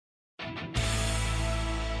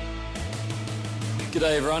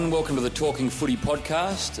G'day everyone, welcome to the Talking Footy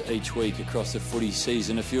podcast. Each week across the footy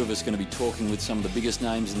season, a few of us are going to be talking with some of the biggest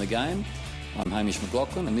names in the game. I'm Hamish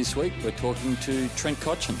McLachlan, and this week we're talking to Trent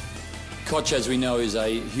Cotchin. Cotch, as we know, is a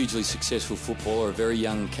hugely successful footballer, a very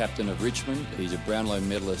young captain of Richmond. He's a Brownlow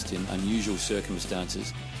Medallist in unusual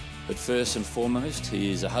circumstances. But first and foremost, he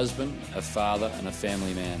is a husband, a father and a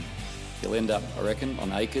family man. He'll end up, I reckon,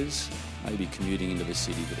 on acres, maybe commuting into the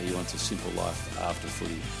city, but he wants a simple life after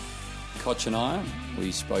footy. Cotch and I,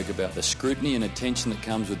 we spoke about the scrutiny and attention that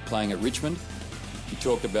comes with playing at Richmond. He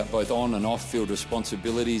talked about both on and off-field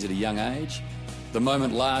responsibilities at a young age. The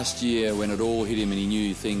moment last year when it all hit him and he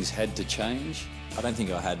knew things had to change. I don't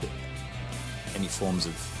think I had any forms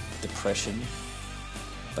of depression,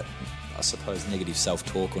 but I suppose negative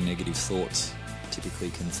self-talk or negative thoughts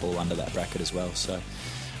typically can fall under that bracket as well. So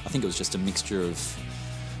I think it was just a mixture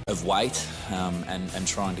of weight and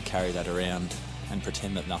trying to carry that around and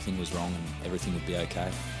pretend that nothing was wrong and everything would be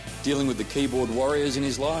okay. Dealing with the keyboard warriors in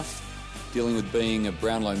his life, dealing with being a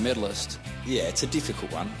Brownlow medalist. Yeah, it's a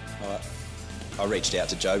difficult one. I reached out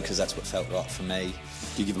to Joe because that's what felt right for me.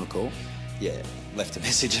 Did you give him a call? Yeah, left a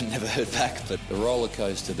message and never heard back. But the roller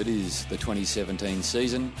coaster that is the 2017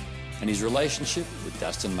 season and his relationship with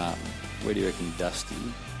Dustin Martin. Where do you reckon Dusty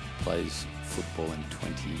plays football in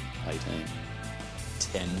 2018?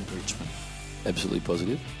 10 Richmond. Absolutely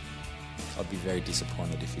positive? I'd be very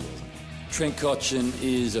disappointed if he wasn't. Trent Cotchin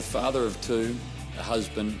is a father of two, a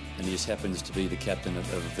husband, and he just happens to be the captain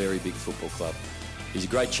of a very big football club. He's a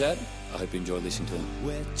great chat. I hope you enjoy listening to him.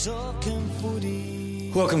 We're talking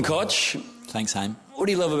footy. Welcome, Cotch. Thanks, Haim. What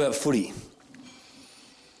do you love about footy?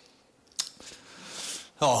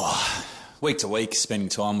 Oh, week to week, spending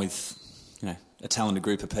time with a talented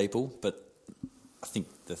group of people. But I think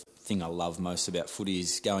the thing I love most about footy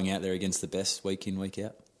is going out there against the best week in, week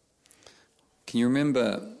out. Can you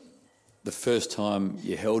remember the first time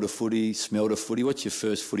you held a footy, smelled a footy? What's your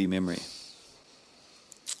first footy memory?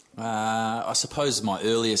 I suppose my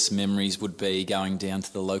earliest memories would be going down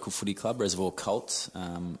to the local footy club, Reservoir Colts,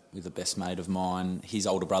 with a best mate of mine. His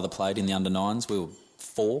older brother played in the under-9s. We were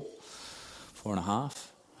four and a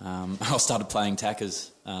half. I started playing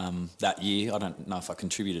tackers that year. I don't know if I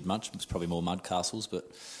contributed much. It was probably more mud castles, but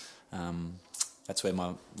that's where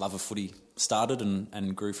my love of footy started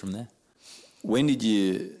and grew from there. When did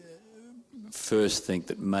you first think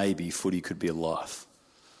that maybe footy could be a life?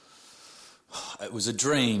 It was a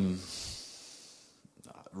dream,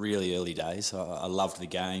 really early days. I loved the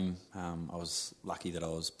game. I was lucky that I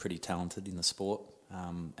was pretty talented in the sport,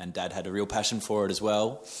 and Dad had a real passion for it as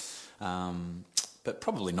well. But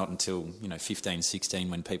probably not until 15,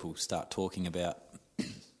 16 when people start talking about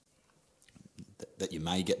that you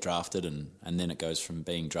may get drafted, and then it goes from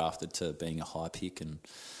being drafted to being a high pick, and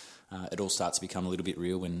it all starts to become a little bit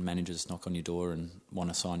real when managers knock on your door and want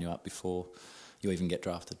to sign you up before you even get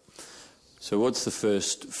drafted. So what's the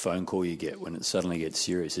first phone call you get when it suddenly gets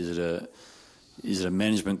serious? Is it a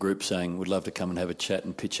management group saying, we'd love to come and have a chat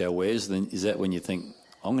and pitch our wares? Then is that when you think,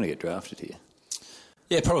 I'm going to get drafted here?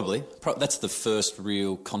 Yeah, probably. That's the first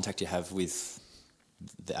real contact you have with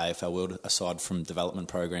the AFL world, aside from development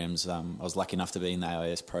programs. I was lucky enough to be in the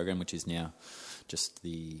AIS program, which is now just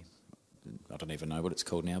I don't even know what it's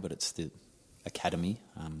called now, but it's the academy,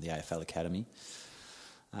 the AFL academy.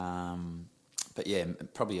 But yeah,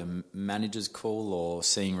 probably a manager's call or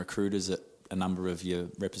seeing recruiters at a number of your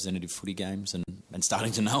representative footy games and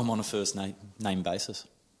starting to know them on a first name basis.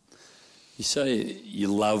 You say you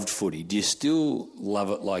loved footy. Do you still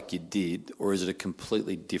love it like you did, or is it a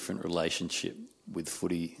completely different relationship with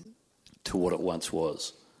footy to what it once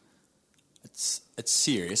was? It's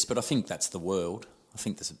serious, but I think that's the world. I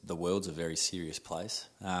think the world's a very serious place.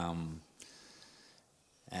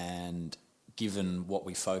 And given what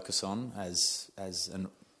we focus on as a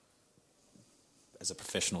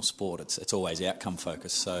professional sport, it's always outcome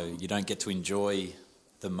focused. So you don't get to enjoy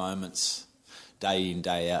the moments day in,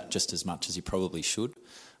 day out just as much as you probably should.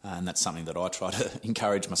 And that's something that I try to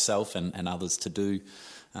encourage myself and others to do.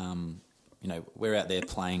 We're out there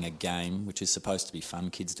playing a game which is supposed to be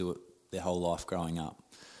fun. Kids do it their whole life growing up.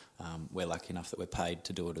 We're lucky enough that we're paid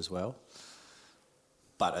to do it as well.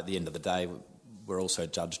 But at the end of the day, we're also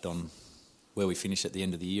judged on where we finish at the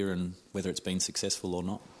end of the year and whether it's been successful or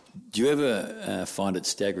not. Do you ever find it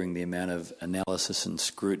staggering the amount of analysis and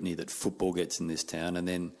scrutiny that football gets in this town, and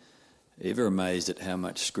then ever amazed at how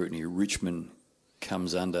much scrutiny Richmond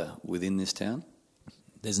comes under within this town?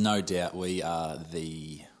 There's no doubt we are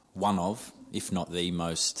the one of, if not the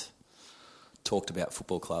most talked about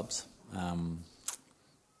football clubs.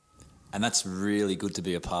 And that's really good to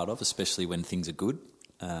be a part of, especially when things are good.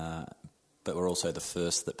 but we're also the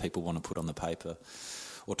first that people want to put on the paper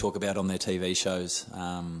or talk about on their TV shows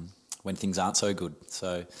when things aren't so good.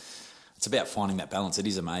 So it's about finding that balance. It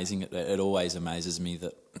is amazing. It always amazes me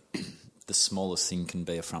that the smallest thing can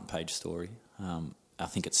be a front page story. I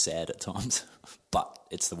think it's sad at times, but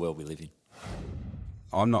it's the world we live in.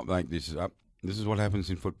 I'm not making this up. This is what happens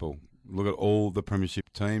in football. Look at all the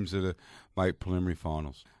premiership teams that make preliminary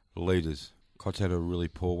finals. Leaders. Cotch had a really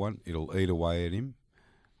poor one. It'll eat away at him.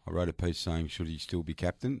 I wrote a piece saying, should he still be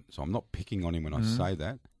captain? So I'm not picking on him when I say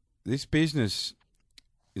that. This business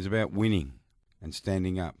is about winning and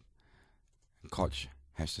standing up. Cotch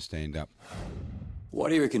has to stand up. What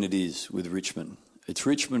do you reckon it is with Richmond? It's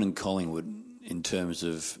Richmond and Collingwood in terms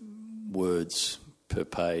of words per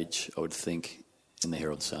page, I would think, in the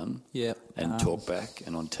Herald Sun. Yeah. And talkback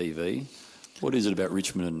and on TV. What is it about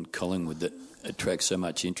Richmond and Collingwood that attracts so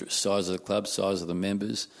much interest? Size of the club, size of the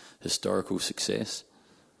members, historical success?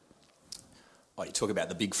 Oh, you talk about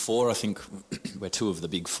the big four. I think we're two of the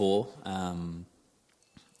big four.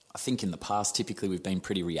 I think in the past, typically, we've been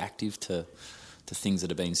pretty reactive to things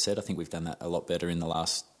that are being said. I think we've done that a lot better in the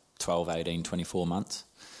last 12, 18, 24 months.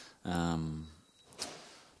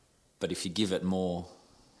 But if you give it more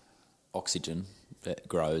oxygen, it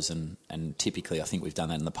grows. And typically, I think we've done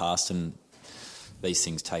that in the past. And these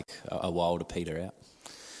things take a while to peter out.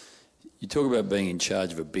 You talk about being in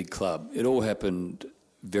charge of a big club. It all happened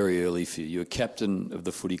very early for you. You were captain of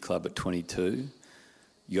the footy club at 22.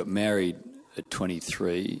 You got married at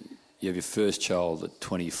 23. You have your first child at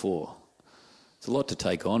 24. It's a lot to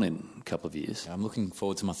take on in a couple of years. I'm looking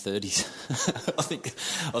forward to my 30s.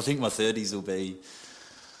 I think my 30s will be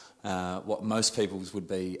what most people's would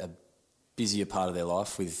be a busier part of their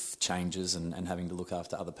life with changes and having to look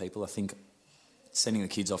after other people. I think sending the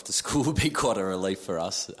kids off to school would be quite a relief for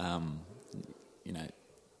us.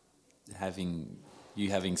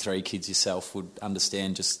 Having 3 kids yourself would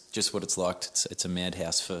understand just what it's like. It's a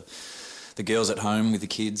madhouse for the girls at home with the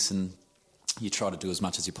kids, and you try to do as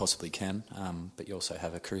much as you possibly can, but you also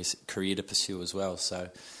have a career to pursue as well. So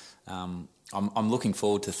I'm looking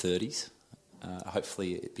forward to 30s.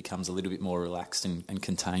 Hopefully it becomes a little bit more relaxed and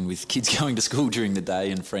contained with kids going to school during the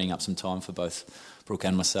day and freeing up some time for both Brooke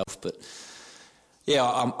and myself. But yeah,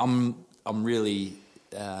 I'm really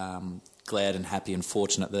glad and happy and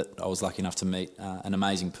fortunate that I was lucky enough to meet an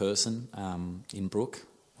amazing person in Brooke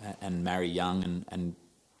and marry young and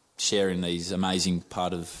sharing these amazing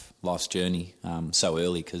part of life's journey so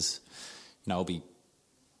early, because I'll be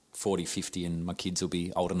 40, 50 and my kids will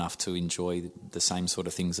be old enough to enjoy the same sort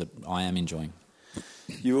of things that I am enjoying.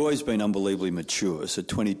 You've always been unbelievably mature, so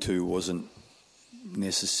 22 wasn't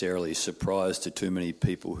necessarily a surprise to too many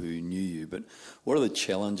people who knew you, but what are the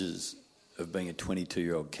challenges of being a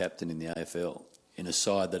 22-year-old captain in the AFL in a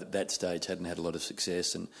side that at that stage hadn't had a lot of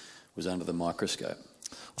success and was under the microscope?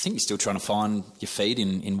 I think you're still trying to find your feet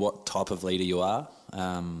in what type of leader you are.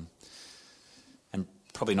 And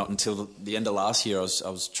probably not until the end of last year I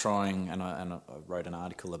was trying, and I wrote an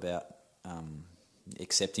article about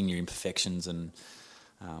accepting your imperfections and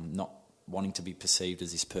not wanting to be perceived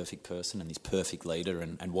as this perfect person and this perfect leader,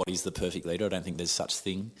 and what is the perfect leader. I don't think there's such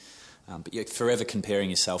thing. But you're forever comparing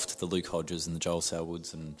yourself to the Luke Hodges and the Joel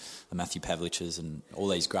Selwoods and the Matthew Pavliches and all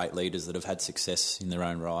these great leaders that have had success in their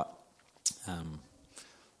own right.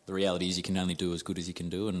 The reality is you can only do as good as you can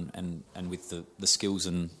do, and with the skills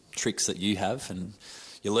and tricks that you have, and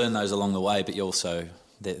you learn those along the way, but you also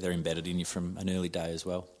they're embedded in you from an early day as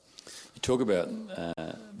well. You talk about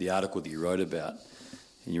the article that you wrote about,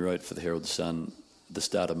 and you wrote for the Herald Sun at the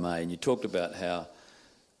start of May, and you talked about how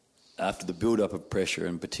after the build-up of pressure,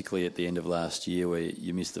 and particularly at the end of last year where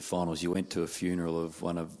you missed the finals, you went to a funeral of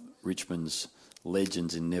one of Richmond's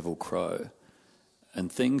legends in Neville Crowe,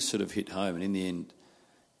 and things sort of hit home, and in the end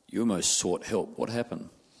you almost sought help. What happened?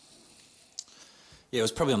 Yeah, it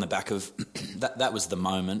was probably on the back of that was the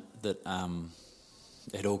moment that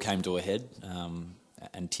it all came to a head,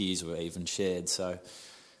 and tears were even shared. So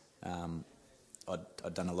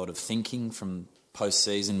I'd done a lot of thinking from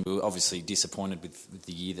post-season. We were obviously disappointed with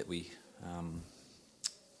the year that we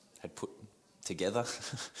had put together.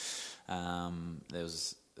 There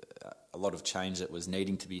was a lot of change that was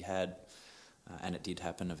needing to be had, and it did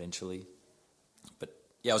happen eventually. But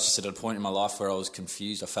yeah, I was just at a point in my life where I was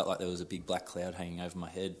confused. I felt like there was a big black cloud hanging over my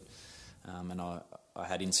head, and I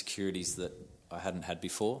had insecurities that I hadn't had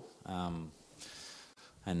before.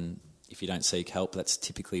 And if you don't seek help, that's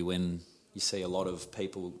typically when you see a lot of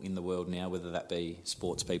people in the world now, whether that be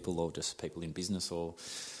sports people or just people in business or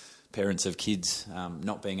parents of kids,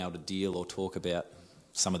 not being able to deal or talk about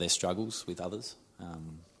some of their struggles with others.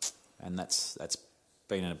 And that's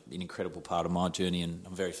been an incredible part of my journey, and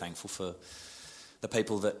I'm very thankful for the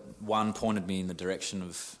people that, one, pointed me in the direction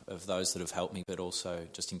of those that have helped me, but also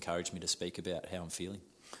just encouraged me to speak about how I'm feeling.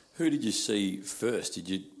 Who did you see first? Did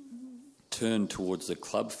you turn towards the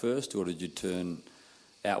club first, or did you turn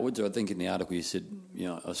outwards? I think in the article you said,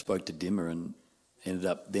 I spoke to Dimmer and ended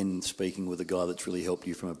up then speaking with a guy that's really helped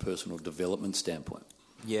you from a personal development standpoint.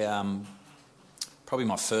 Yeah, probably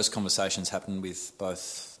my first conversations happened with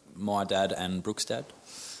both my dad and Brooks' dad.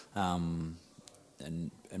 And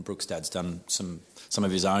Brooks' dad's done some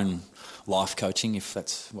of his own life coaching, if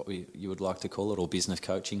that's what you would like to call it, or business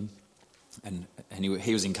coaching. And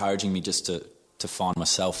he was encouraging me just to find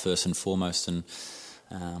myself first and foremost. And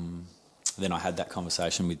then I had that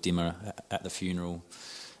conversation with Dimmer at the funeral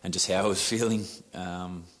and just how I was feeling.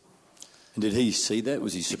 And did he see that?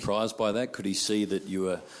 Was he surprised by that? Could he see that you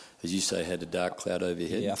were, as you say, had a dark cloud over your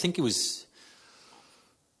head? Yeah, I think it was...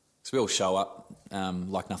 So we all show up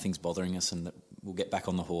like nothing's bothering us, and that we'll get back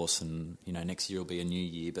on the horse, and next year will be a new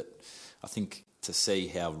year. But I think to see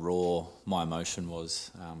how raw my emotion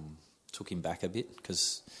was took him back a bit,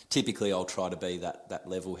 because typically I'll try to be that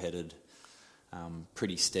level-headed,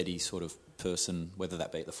 pretty steady sort of person, whether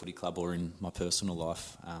that be at the footy club or in my personal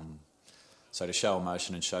life. So to show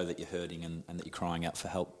emotion and show that you're hurting and that you're crying out for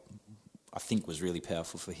help, I think was really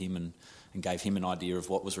powerful for him and gave him an idea of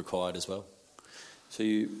what was required as well. So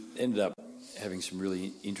you ended up having some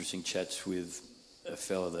really interesting chats with a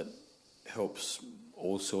fella that helps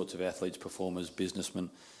all sorts of athletes, performers, businessmen.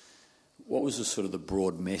 What was the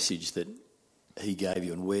broad message that he gave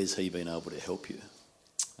you, and where's he been able to help you?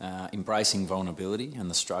 Embracing vulnerability and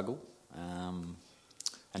the struggle. And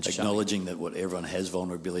acknowledging that everyone has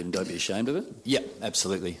vulnerability and don't be ashamed of it? Yeah,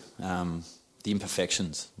 absolutely. The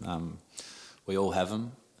imperfections. We all have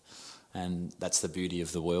them, and that's the beauty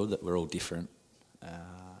of the world, that we're all different.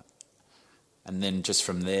 And then just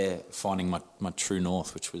from there, finding my true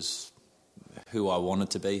north, which was who I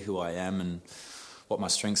wanted to be, who I am, and what my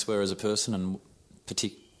strengths were as a person, and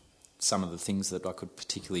some of the things that I could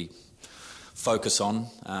particularly focus on,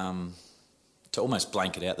 to almost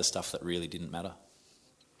blanket out the stuff that really didn't matter.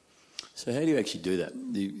 So how do you actually do that?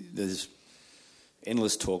 There's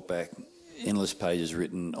endless talkback, endless pages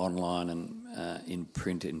written online and in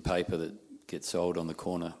print, in paper, that get sold on the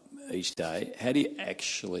corner each day. How do you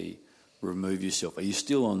actually remove yourself? Are you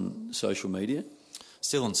still on social media?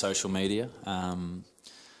 Still on social media.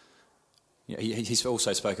 He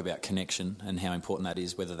also spoke about connection and how important that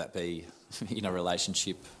is, whether that be in a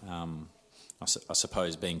relationship. I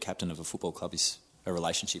suppose being captain of a football club is a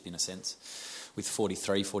relationship in a sense, with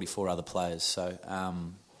 44 other players. So,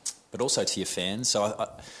 but also to your fans. So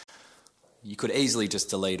you could easily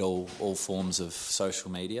just delete all forms of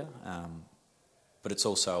social media, but it's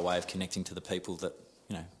also a way of connecting to the people that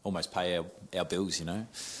almost pay our bills.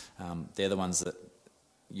 They're the ones that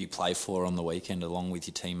you play for on the weekend, along with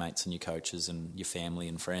your teammates and your coaches and your family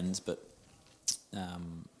and friends. But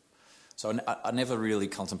so I never really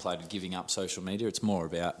contemplated giving up social media. It's more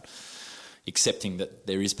about accepting that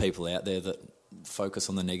there is people out there that focus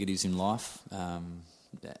on the negatives in life and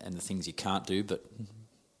the things you can't do, but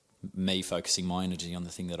me focusing my energy on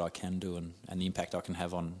the thing that I can do and the impact I can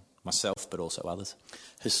have on myself, but also others.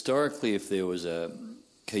 Historically, if there was a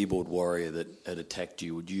keyboard warrior that had attacked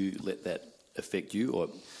you, would you let that affect you, or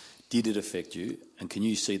did it affect you? And can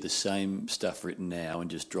you see the same stuff written now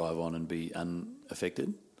and just drive on and be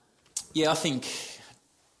unaffected? Yeah, I think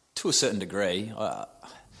to a certain degree.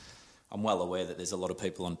 I'm well aware that there's a lot of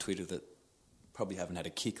people on Twitter that probably haven't had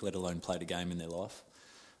a kick, let alone played a game in their life.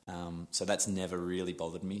 So that's never really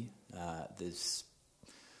bothered me. There's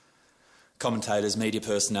commentators, media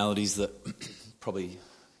personalities that probably,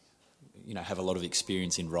 have a lot of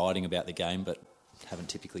experience in writing about the game, but haven't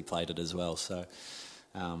typically played it as well. So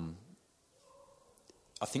I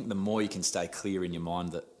think the more you can stay clear in your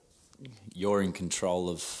mind that you're in control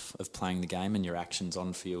of playing the game and your actions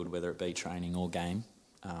on field, whether it be training or game.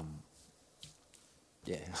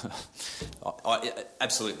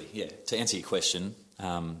 Absolutely, yeah. To answer your question,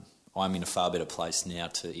 I'm in a far better place now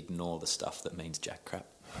to ignore the stuff that means jack crap.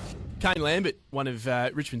 Kane Lambert, one of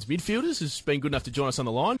Richmond's midfielders, has been good enough to join us on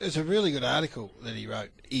the line. It's a really good article that he wrote.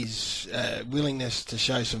 His willingness to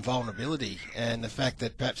show some vulnerability, and the fact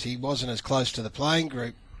that perhaps he wasn't as close to the playing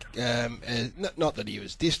group, not that he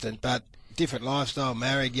was distant, but different lifestyle,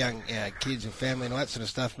 married, young kids and family and all that sort of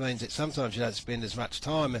stuff means that sometimes you don't spend as much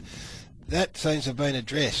time. That seems to have been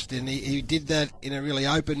addressed, and he did that in a really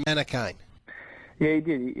open manner, Kane. Yeah, he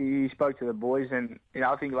did. He spoke to the boys, and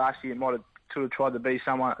I think last year he might have sort of tried to be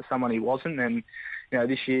someone he wasn't, and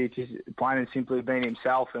this year just plain and simply being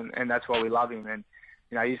himself, and that's why we love him. And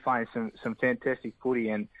he's playing some fantastic footy,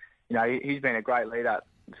 and he's been a great leader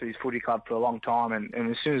to his footy club for a long time. And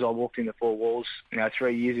as soon as I walked in the four walls,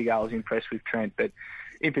 3 years ago, I was impressed with Trent, but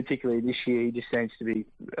in particular this year, he just seems to be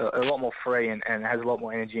a lot more free and has a lot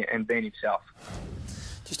more energy and being himself.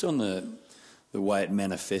 Just on the way it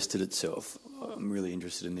manifested itself, I'm really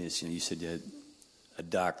interested in this. You said you had a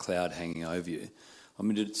dark cloud hanging over you. I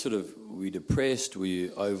mean, were you depressed? Were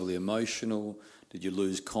you overly emotional? Did you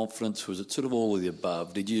lose confidence? Was it sort of all of the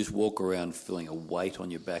above? Did you just walk around feeling a weight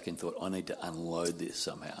on your back and thought, I need to unload this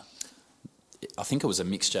somehow? I think it was a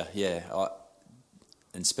mixture, yeah.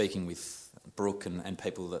 And speaking with Brooke and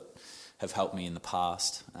people that have helped me in the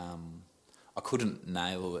past, I couldn't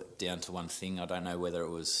nail it down to one thing. I don't know whether there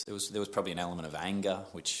was probably an element of anger,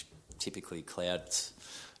 which typically clouds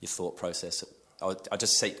your thought process. I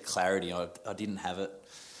just seek clarity. I didn't have it.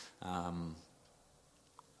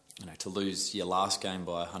 To lose your last game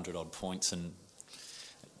by 100 odd points, and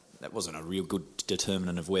that wasn't a real good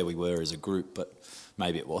determinant of where we were as a group, but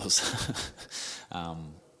maybe it was.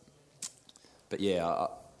 But yeah,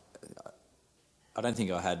 I don't think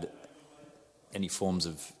I had any forms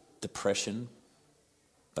of depression,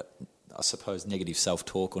 but I suppose negative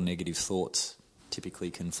self-talk or negative thoughts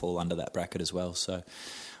typically can fall under that bracket as well. So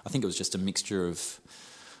I think it was just a mixture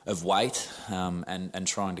of weight and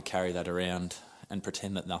trying to carry that around and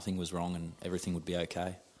pretend that nothing was wrong and everything would be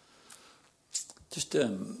okay. Just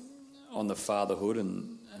on the fatherhood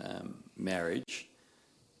and marriage,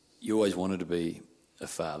 you always wanted to be a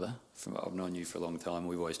father. I've known you for a long time.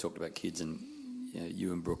 We've always talked about kids, and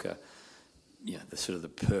you and Brooke are the sort of the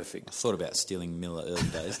perfect... I thought about stealing Miller early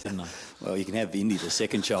days, didn't I? Well, you can have Indy, the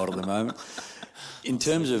second child at the moment. In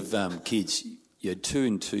terms of kids, you had 2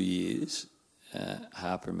 in 2 years,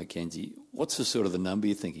 Harper and Mackenzie. What's the sort of the number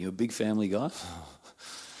you're thinking? You're a big family guy?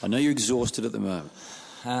 I know you're exhausted at the moment.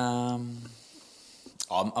 I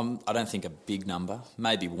don't think a big number.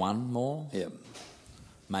 Maybe one more. Yeah.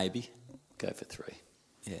 Maybe. Go for 3.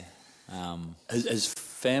 Yeah. Has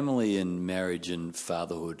family and marriage and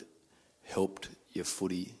fatherhood helped your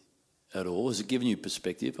footy at all? Has it given you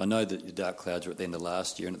perspective? I know that your dark clouds were at the end of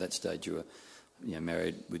last year, and at that stage you were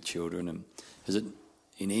married with children. And has it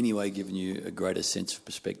in any way given you a greater sense of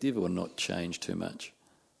perspective, or not changed too much?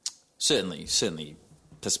 Certainly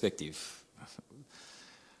perspective.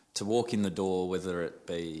 To walk in the door, whether it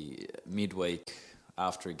be midweek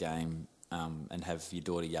after a game, and have your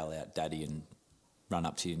daughter yell out "Daddy" and run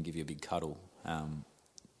up to you and give you a big cuddle.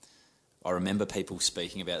 I remember people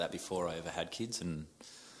speaking about that before I ever had kids, and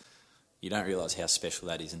you don't realise how special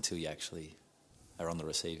that is until you actually are on the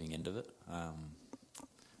receiving end of it.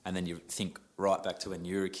 And then you think right back to when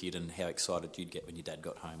you were a kid and how excited you'd get when your dad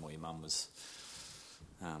got home or your mum was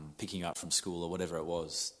picking you up from school or whatever it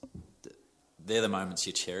was. They're the moments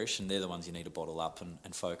you cherish, and they're the ones you need to bottle up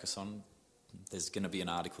and focus on. There's going to be an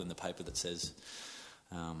article in the paper that says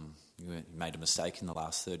you made a mistake in the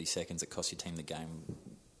last 30 seconds that cost your team the game.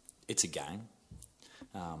 It's a game.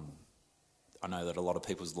 I know that a lot of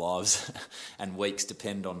people's lives and weeks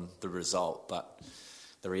depend on the result, but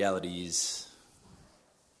the reality is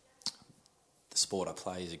the sport I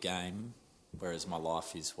play is a game, whereas my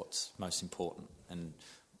life is what's most important. And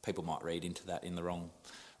people might read into that in the wrong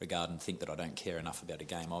regard and think that I don't care enough about a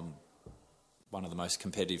game. I'm one of the most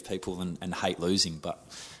competitive people and hate losing, but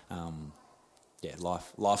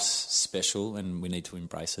life's special, and we need to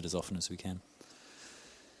embrace it as often as we can.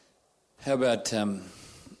 How about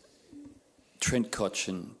Trent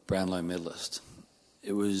Cotchin, Brownlow Medalist?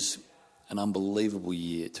 It was an unbelievable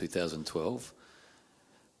year, 2012.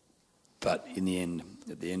 But in the end,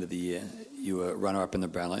 at the end of the year, you were runner-up in the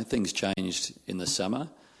Brownlow. Things changed in the summer.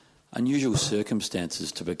 Unusual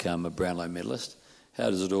circumstances to become a Brownlow medalist.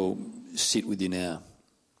 How does it all sit with you now?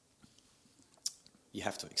 You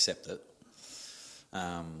have to accept it.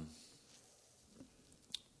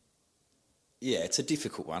 It's a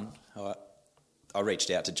difficult one. I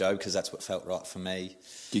reached out to Joe because that's what felt right for me.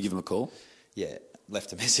 Did you give him a call? Yeah,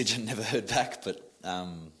 left a message and never heard back, but I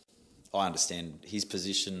understand his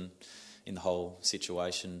position in the whole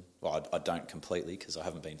situation. Well, I don't completely because I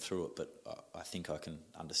haven't been through it, but I think I can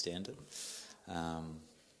understand it. And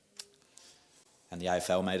the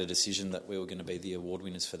AFL made a decision that we were going to be the award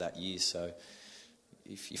winners for that year, so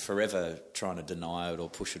if you're forever trying to deny it or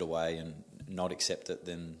push it away and not accept it,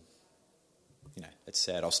 then it's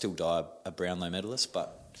sad. I'll still die a Brownlow medalist,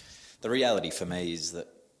 but the reality for me is that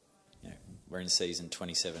we're in season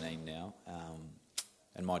 2017 now,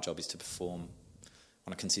 and my job is to perform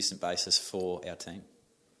on a consistent basis for our team,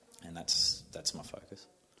 and that's my focus.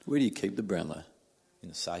 Where do you keep the Brownlow? In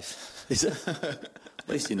the safe. Is it? At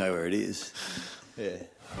least you know where it is. Yeah.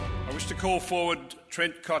 I wish to call forward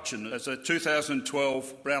Trent Cotchin as a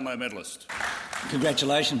 2012 Brownlow Medalist.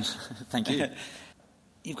 Congratulations. Thank you.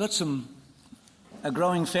 You've got a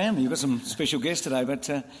growing family. You've got some special guests today, but...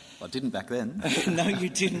 I didn't back then. No, you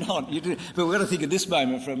did not. You did. But we've got to think of this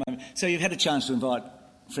moment for a moment. So you've had a chance to invite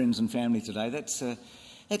friends and family today. That's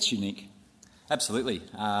unique. Absolutely.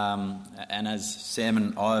 And as Sam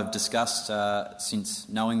and I have discussed, since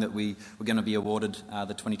knowing that we were going to be awarded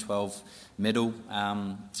the 2012 medal,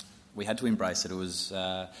 we had to embrace it. It was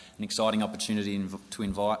an exciting opportunity to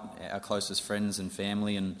invite our closest friends and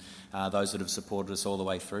family and those that have supported us all the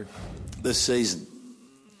way through. This season,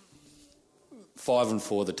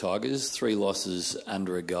 5-4 the Tigers, 3 losses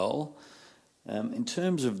under a goal. In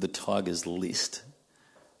terms of the Tigers list,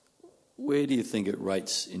 where do you think it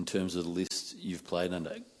rates in terms of the list you've played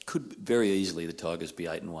under? Could very easily the Tigers be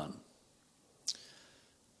 8-1.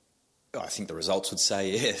 I think the results would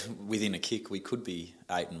say, yeah, within a kick we could be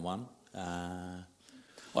 8-1.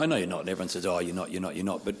 I know you're not, and everyone says, oh, you're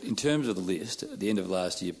not. But in terms of the list, at the end of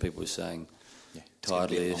last year, people were saying, tied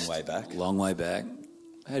list, long way back.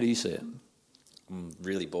 How do you see it? I'm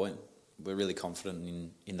really buoyant. We're really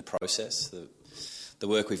confident in the process. The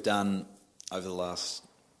work we've done over the last,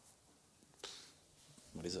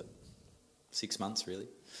 6 months really,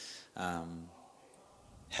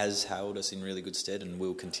 has held us in really good stead and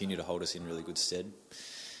will continue to hold us in really good stead.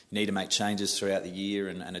 You need to make changes throughout the year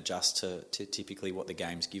and adjust to typically what the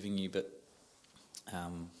game's giving you, but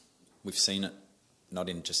we've seen it not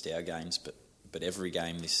in just our games, but every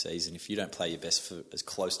game this season. If you don't play your best for as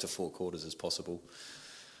close to 4 quarters as possible,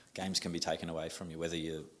 games can be taken away from you, whether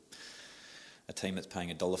you're a team that's paying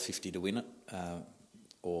 $1.50 to win it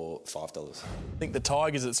or $5. I think the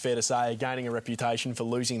Tigers, it's fair to say, are gaining a reputation for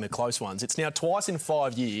losing the close ones. It's now twice in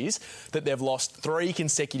 5 years that they've lost 3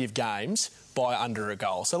 consecutive games by under a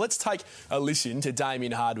goal. So let's take a listen to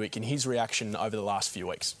Damien Hardwick and his reaction over the last few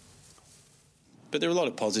weeks. But there are a lot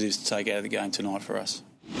of positives to take out of the game tonight for us.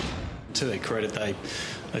 To their credit, they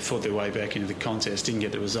fought their way back into the contest, didn't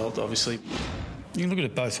get the result, obviously. You can look at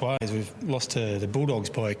it both ways. We've lost to the Bulldogs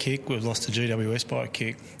by a kick. We've lost to GWS by a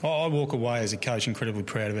kick. I walk away as a coach incredibly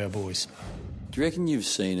proud of our boys. Do you reckon you've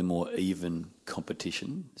seen a more even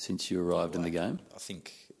competition since you arrived in the game? I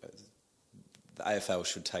think the AFL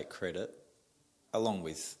should take credit, along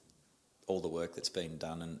with all the work that's been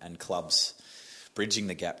done and clubs bridging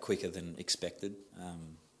the gap quicker than expected.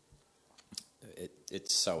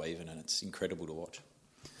 It's so even and it's incredible to watch.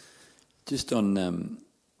 Just on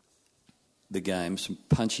the game, some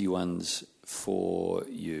punchy ones for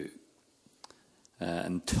you.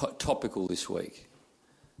 And topical this week,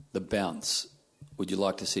 the bounce. Would you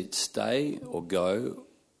like to see it stay or go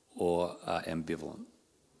or ambivalent?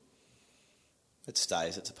 It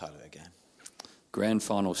stays, it's a part of our game. Grand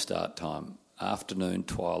final start time, afternoon,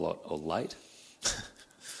 twilight or late?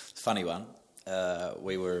 Funny one.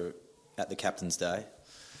 We were at the Captain's Day.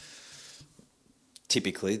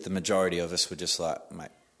 Typically, the majority of us were just like, mate,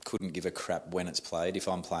 couldn't give a crap when it's played. If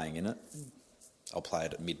I'm playing in it, I'll play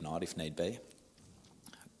it at midnight if need be.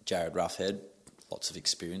 Jared Roughhead, lots of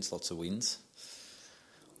experience, lots of wins.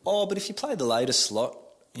 Oh, but if you play the later slot,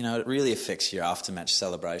 you know, it really affects your after-match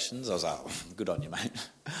celebrations. I was like, oh, good on you, mate.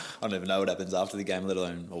 I don't even know what happens after the game, let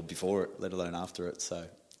alone, or before it, let alone after it. So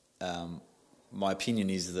my opinion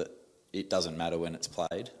is that it doesn't matter when it's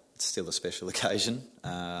played. It's still a special occasion.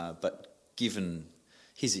 But given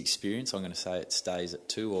his experience, I'm going to say it stays at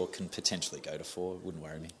 2 or can potentially go to 4. It wouldn't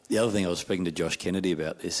worry me. The other thing, I was speaking to Josh Kennedy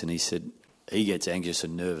about this, and he said he gets anxious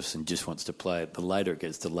and nervous and just wants to play it. The later it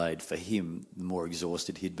gets delayed, for him, the more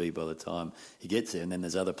exhausted he'd be by the time he gets there. And then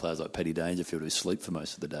there's other players like Paddy Dangerfield who sleep for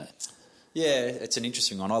most of the day. Yeah, it's an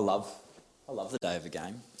interesting one. I love the day of a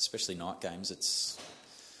game, especially night games. It's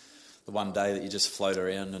the one day that you just float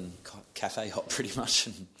around and cafe hop pretty much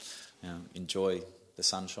and enjoy the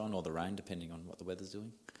sunshine or the rain, depending on what the weather's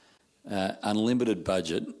doing. Unlimited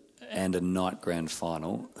budget and a night grand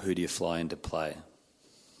final, who do you fly in to play?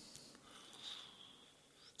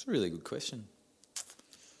 It's a really good question.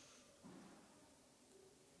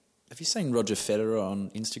 Have you seen Roger Federer on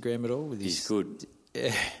Instagram at all? He's good.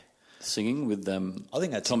 Yeah. Singing with I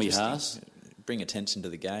think that's Tommy Haas. Bring attention to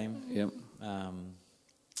the game. Yep.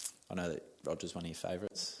 I know that Roger's one of your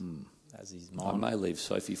favourites. As he's I mine. may leave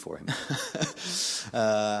Sophie for him.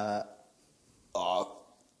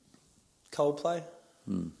 Coldplay.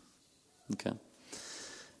 Okay.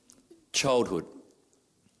 Childhood.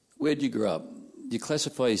 Where did you grow up? Do you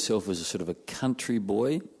classify yourself as a sort of a country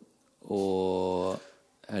boy, or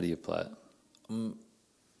how do you play it?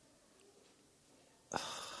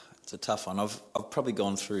 It's a tough one. I've probably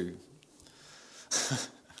gone through.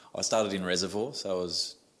 I started in Reservoir, so I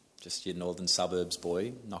was just your northern suburbs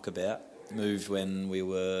boy, knockabout. Moved when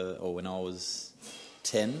I was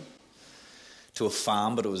 10 to a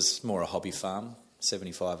farm, but it was more a hobby farm,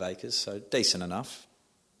 75 acres, so decent enough.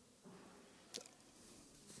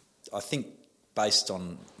 I think based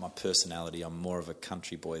on my personality, I'm more of a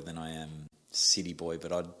country boy than I am city boy,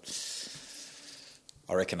 but I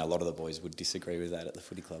reckon a lot of the boys would disagree with that at the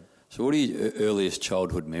footy club. So what are your earliest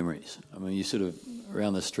childhood memories? I mean, you sort of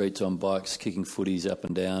around the streets on bikes, kicking footies up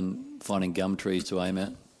and down, finding gum trees to aim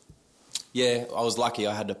at? Yeah, I was lucky.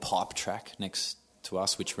 I had a pipe track next to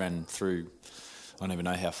us which ran through, I don't even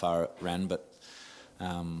know how far it ran, but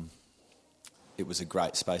it was a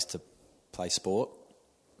great space to play sport.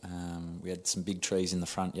 We had some big trees in the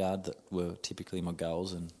front yard that were typically my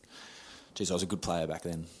goals, and geez, I was a good player back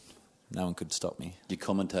then. No one could stop me. You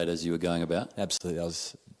commentate as you were going about? Absolutely. I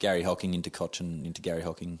was Gary Hocking into Cotchin, into Gary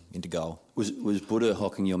Hocking, into goal. Was Buddha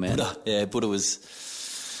Hocking your man? Buddha was...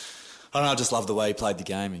 I don't know, I just loved the way he played the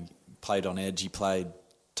game. He played on edge, he played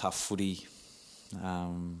tough footy.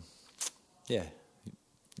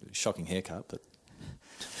 Shocking haircut, but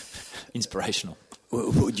inspirational.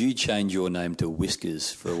 Would you change your name to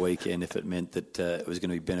Whiskers for a weekend if it meant that it was going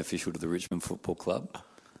to be beneficial to the Richmond Football Club?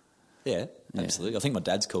 Yeah, absolutely. I think my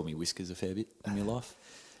dad's called me Whiskers a fair bit in my life.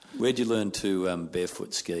 Where'd you learn to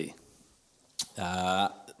barefoot ski?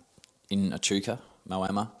 In Echuca,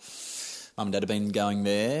 Moama. Mum and Dad have been going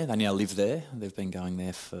there. They now live there. They've been going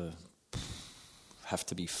there for, have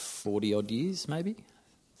to be 40-odd years, maybe,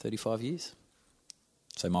 35 years.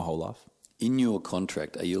 So my whole life. In your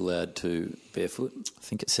contract, are you allowed to barefoot? I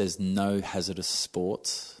think it says no hazardous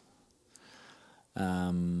sports.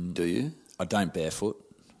 Do you? I don't barefoot.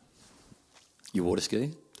 You water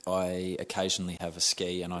ski? I occasionally have a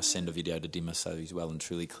ski and I send a video to Dimmer so he's well and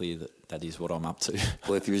truly clear that that is what I'm up to.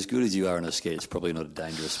 Well, if you're as good as you are in a ski, it's probably not a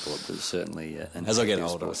dangerous sport, but it's certainly an As I get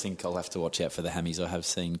older, sport. I think I'll have to watch out for the hammies. I have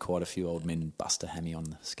seen quite a few old men bust a hammy on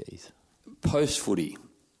the skis. Post-footy,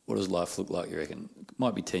 what does life look like, you reckon? It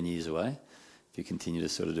might be 10 years away if you continue to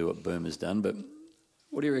sort of do what Boomer's done, but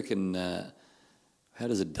what do you reckon, how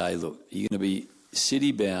does a day look? Are you going to be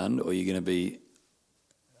city-bound or are you going to be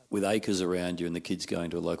with acres around you and the kids going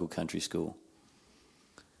to a local country school?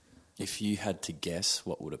 If you had to guess,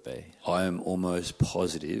 what would it be? I am almost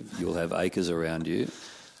positive you'll have acres around you,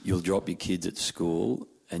 you'll drop your kids at school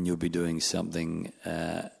and you'll be doing something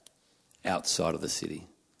outside of the city.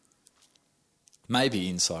 Maybe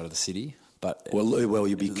inside of the city, but... Well,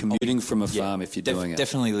 you'll be commuting from a farm if you're doing it.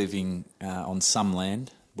 Definitely living on some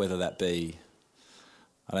land, whether that be...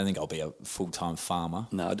 I don't think I'll be a full-time farmer.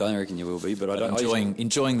 No, I don't reckon you will be, but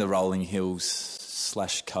enjoying the rolling hills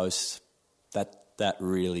 / coast, that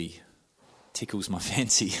really tickles my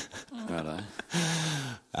fancy. Righto.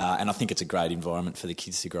 And I think it's a great environment for the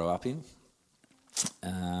kids to grow up in.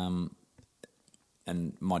 And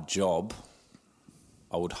my job,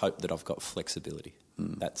 I would hope that I've got flexibility.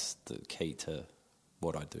 That's the key to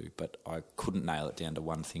what I do, but I couldn't nail it down to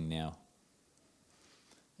one thing now.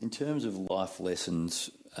 In terms of life lessons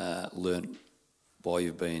learnt while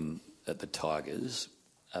you've been at the Tigers,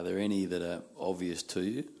 are there any that are obvious to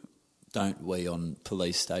you? Don't wee on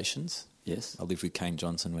police stations. Yes. I lived with Kane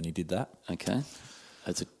Johnson when he did that. Okay.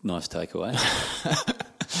 That's a nice takeaway.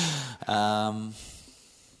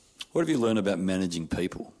 What have you learned about managing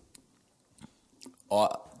people?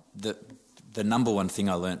 The number one thing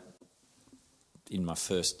I learnt in my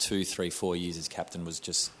first 2, 3, 4 years as captain was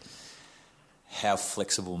just how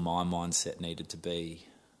flexible my mindset needed to be,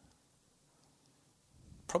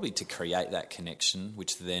 probably to create that connection,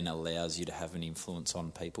 which then allows you to have an influence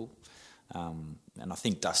on people. And I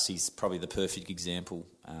think Dusty's probably the perfect example,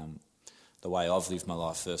 the way I've lived my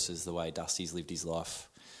life versus the way Dusty's lived his life.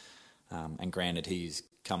 And granted, he's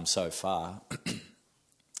come so far,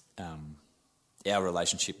 our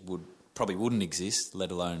relationship probably wouldn't exist,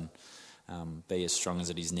 let alone be as strong as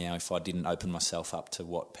it is now if I didn't open myself up to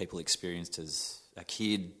what people experienced as a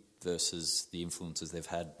kid versus the influences they've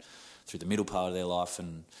had through the middle part of their life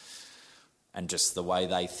and just the way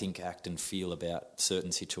they think, act and feel about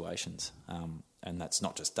certain situations. And that's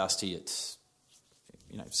not just Dusty, it's,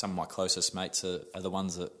 some of my closest mates are the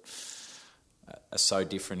ones that are so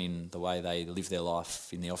different in the way they live their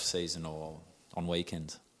life in the off-season or on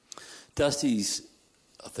weekends. Dusty's,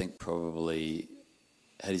 I think, probably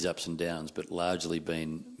had his ups and downs, but largely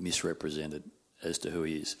been misrepresented as to who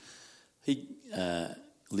he is. He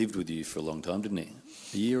lived with you for a long time, didn't he?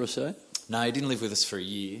 A year or so? No, he didn't live with us for a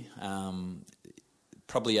year.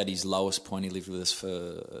 Probably at his lowest point, he lived with us for,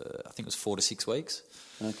 I think it was 4 to 6 weeks.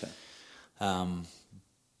 Okay.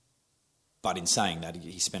 But in saying that,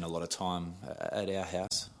 he spent a lot of time at our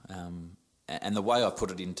house. And the way I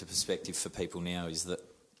put it into perspective for people now is that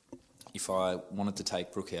if I wanted to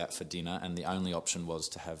take Brooke out for dinner and the only option was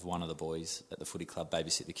to have one of the boys at the footy club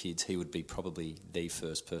babysit the kids, he would be probably the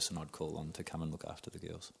first person I'd call on to come and look after the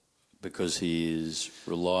girls. Because he is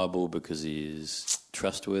reliable, because he is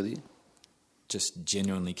trustworthy? Just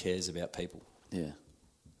genuinely cares about people. Yeah.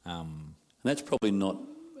 And that's probably not...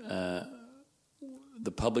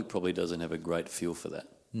 the public probably doesn't have a great feel for that.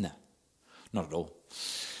 No, not at all.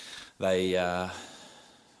 They...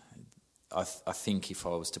 I think if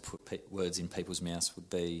I was to put words in people's mouths would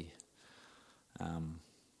be...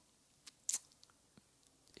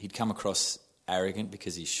 he'd come across arrogant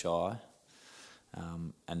because he's shy,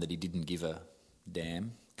 and that he didn't give a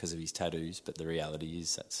damn because of his tattoos, but the reality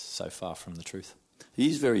is that's so far from the truth.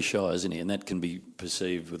 He's very shy, isn't he? And that can be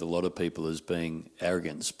perceived with a lot of people as being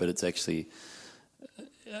arrogance, but it's actually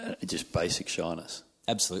just basic shyness.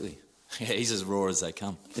 Absolutely. Yeah, he's as raw as they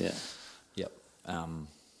come. Yeah. Yep.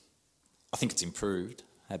 I think it's improved,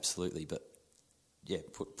 absolutely, but yeah,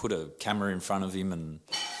 put a camera in front of him and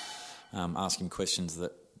ask him questions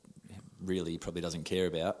that really he probably doesn't care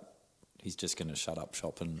about. He's just going to shut up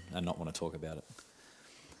shop and not want to talk about it.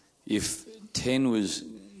 If 10 was,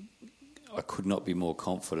 I could not be more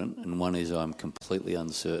confident, and one is I'm completely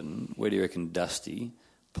uncertain, where do you reckon Dusty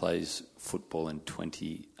plays football in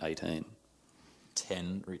 2018?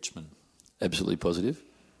 10, Richmond. Absolutely positive?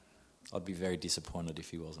 I'd be very disappointed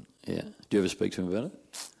if he wasn't. Yeah. Do you ever speak to him about it?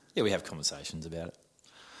 Yeah, we have conversations about it.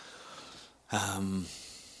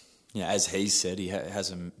 As he said, he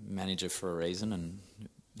has a manager for a reason and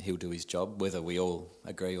he'll do his job, whether we all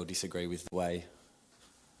agree or disagree with the way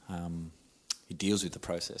he deals with the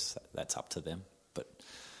process. That's up to them. But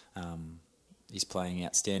he's playing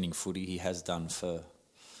outstanding footy. He has done for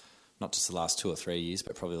not just the last 2 or 3 years,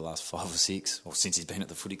 but probably the last 5 or 6, or since he's been at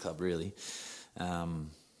the footy club, really. And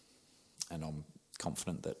I'm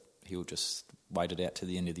confident that he'll just wait it out to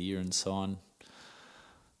the end of the year and sign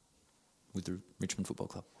with the Richmond Football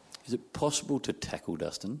Club. Is it possible to tackle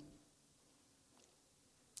Dustin?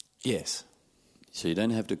 Yes. So you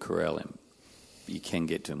don't have to corral him. You can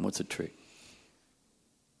get to him. What's the trick?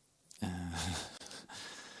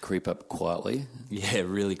 Creep up quietly? Yeah,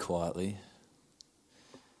 really quietly.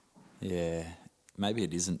 Yeah, maybe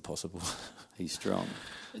it isn't possible. He's strong.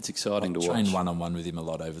 It's exciting to watch. I've trained one-on-one with him a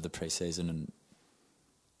lot over the pre-season and,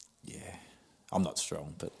 yeah, I'm not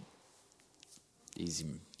strong, but he's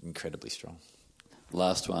incredibly strong.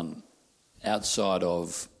 Last one. Outside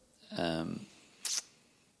of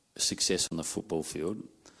success on the football field,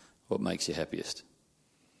 what makes you happiest?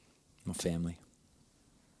 My family.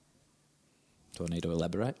 Do I need to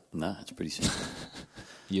elaborate? No, it's pretty simple.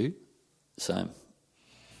 You? Same.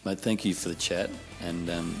 Mate, thank you for the chat, and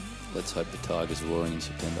let's hope the Tigers are roaring in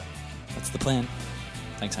September. That's the plan.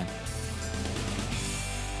 Thanks, Hank.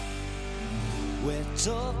 We're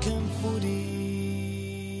talking footy.